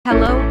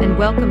and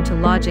welcome to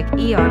Logic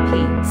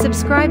ERP.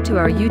 Subscribe to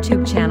our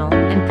YouTube channel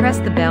and press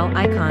the bell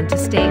icon to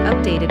stay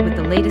updated with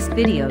the latest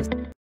videos.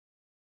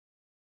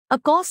 A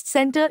cost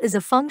center is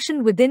a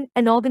function within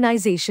an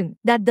organization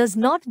that does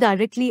not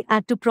directly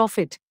add to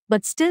profit,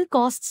 but still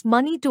costs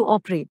money to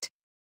operate.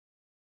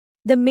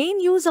 The main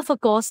use of a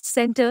cost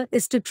center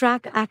is to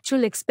track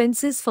actual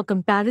expenses for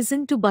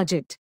comparison to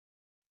budget.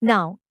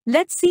 Now,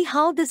 let's see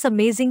how this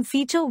amazing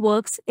feature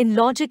works in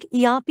Logic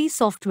ERP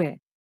software.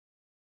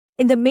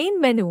 In the main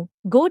menu,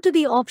 go to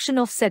the option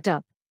of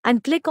Setup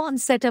and click on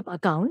Setup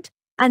Account,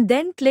 and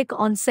then click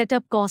on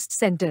Setup Cost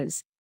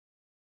Centers.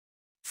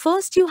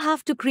 First, you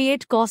have to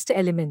create cost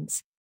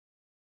elements.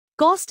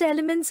 Cost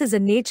elements is a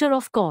nature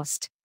of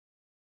cost.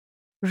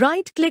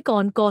 Right-click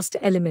on Cost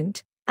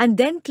Element, and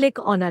then click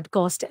on Add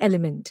Cost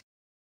Element.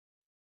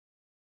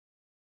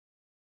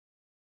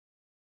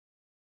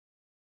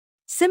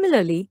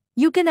 Similarly,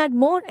 you can add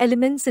more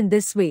elements in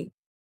this way.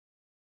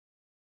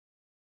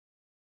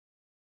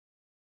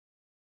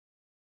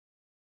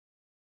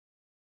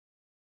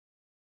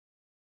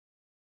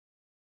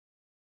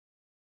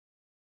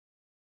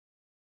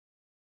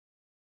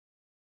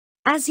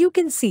 As you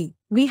can see,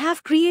 we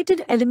have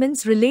created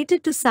elements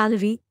related to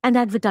salary and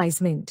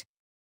advertisement.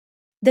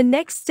 The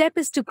next step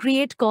is to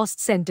create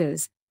cost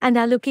centers and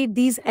allocate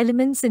these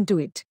elements into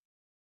it.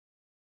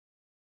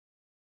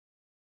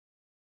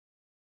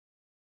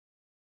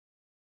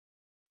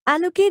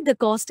 Allocate the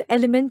cost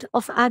element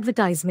of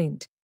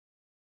advertisement.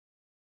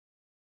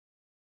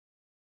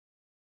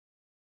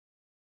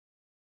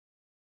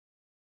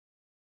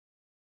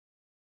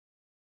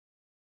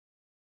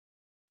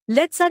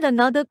 Let's add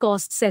another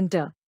cost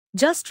center.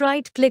 Just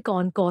right-click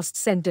on Cost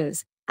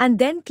Centers and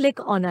then click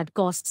on Add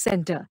Cost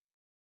Center.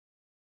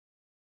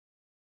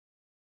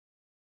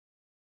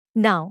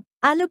 Now,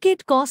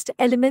 allocate cost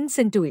elements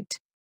into it.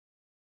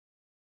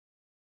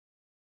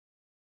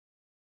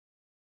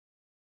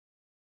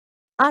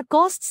 Our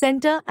cost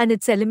center and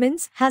its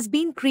elements has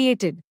been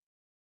created.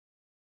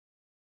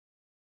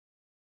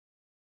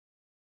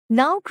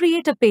 Now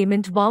create a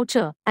payment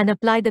voucher and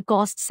apply the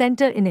cost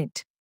center in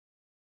it.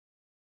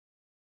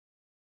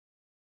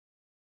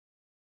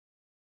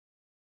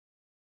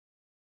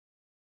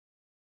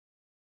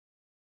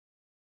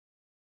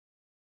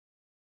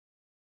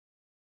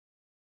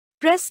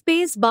 Press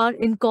space bar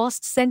in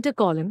Cost Center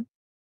column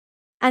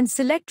and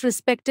select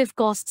respective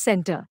cost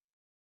center.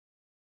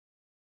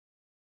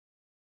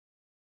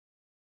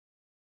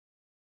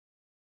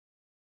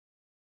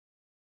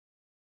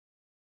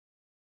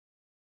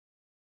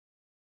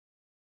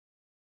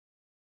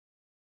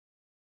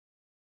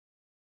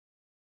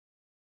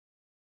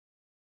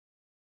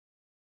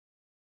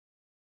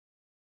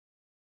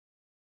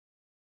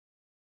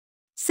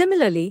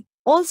 Similarly,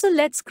 also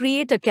let's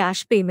create a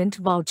cash payment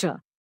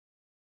voucher.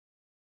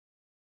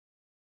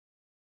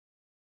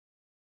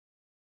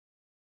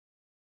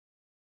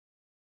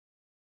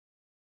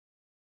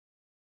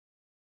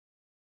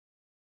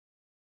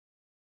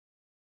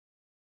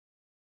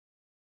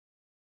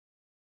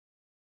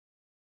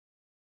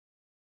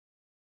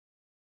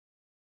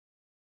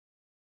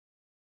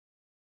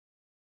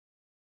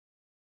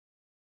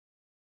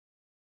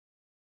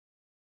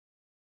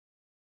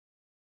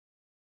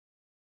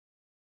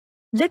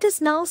 Let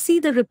us now see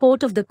the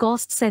report of the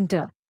cost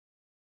center.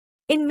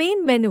 In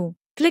main menu,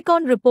 click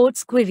on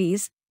Reports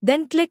Queries,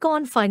 then click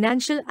on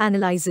Financial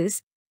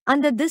Analysis.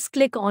 Under this,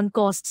 click on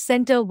Cost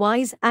Center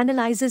Wise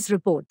Analysis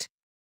Report.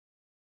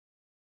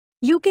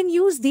 You can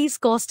use these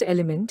cost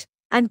element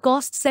and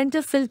cost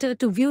center filter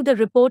to view the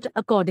report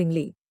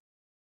accordingly.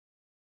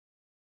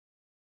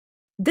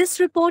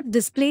 This report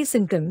displays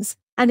incomes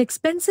and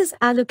expenses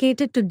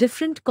allocated to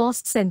different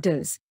cost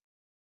centers.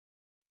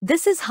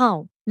 This is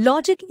how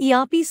Logic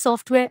ERP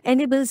software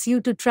enables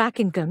you to track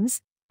incomes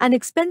and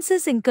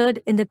expenses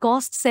incurred in the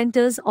cost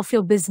centers of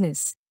your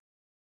business.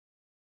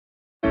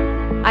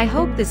 I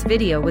hope this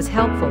video was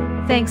helpful.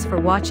 Thanks for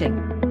watching.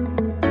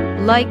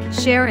 Like,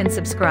 share and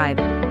subscribe.